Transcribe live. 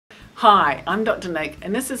Hi, I'm Dr. Nick,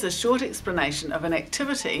 and this is a short explanation of an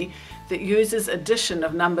activity that uses addition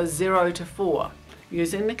of numbers 0 to 4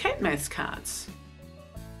 using the cat maths cards.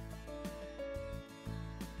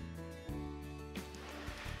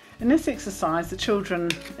 In this exercise, the children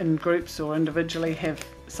in groups or individually have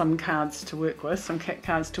some cards to work with, some cat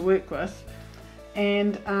cards to work with,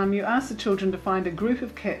 and you ask the children to find a group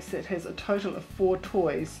of cats that has a total of 4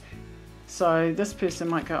 toys. So this person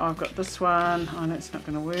might go, oh, I've got this one, oh no, it's not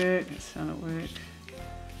going to work, it's not going to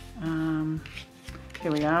work.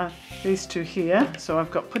 Here we are, these two here. So I've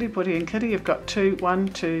got Putty Putty and Kitty, you've got 1,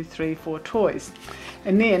 2, 3, 4 toys.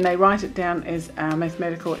 And then they write it down as a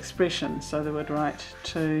mathematical expression. So they would write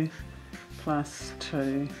 2 plus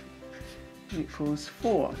 2 equals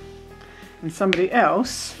 4. And somebody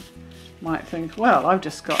else might think, well, I've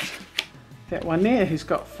just got that one there who's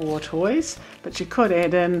got 4 toys, but you could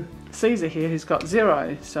add in Caesar here who's got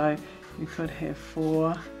 0, so you could have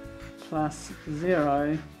 4 plus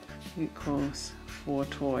 0 equals 4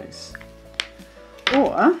 toys.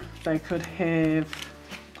 Or they could have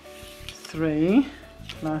 3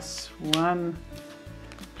 plus 1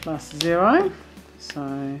 plus 0,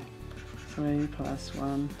 so 3 plus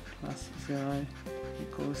 1 plus 0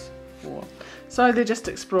 equals 4. So they're just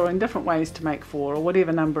exploring different ways to make 4, or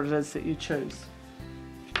whatever number it is that you choose.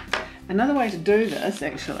 Another way to do this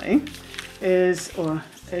actually is, for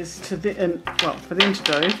them to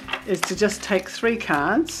do, is to just take 3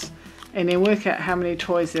 cards and then work out how many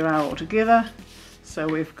toys there are altogether. So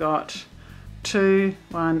we've got 2,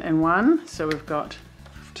 1 and 1, so we've got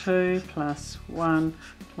 2 plus 1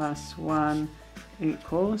 plus 1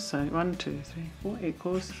 equals, so 1, 2, 3, 4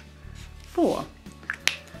 equals 4.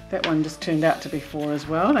 That one just turned out to be 4 as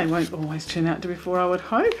well. They won't always turn out to be 4, I would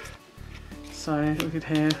hope. So we could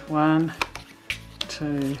have 1,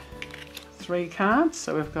 2, 3 cards.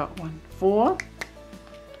 So we've got 4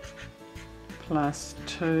 plus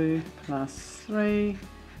 2 plus 3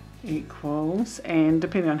 equals, and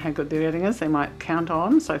depending on how good their adding is, they might count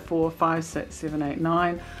on. So 4, 5, 6, 7, 8,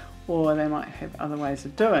 9, or they might have other ways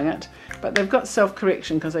of doing it. But they've got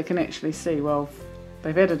self-correction because they can actually see, well,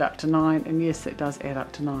 they've added up to 9, and yes, it does add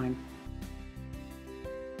up to 9.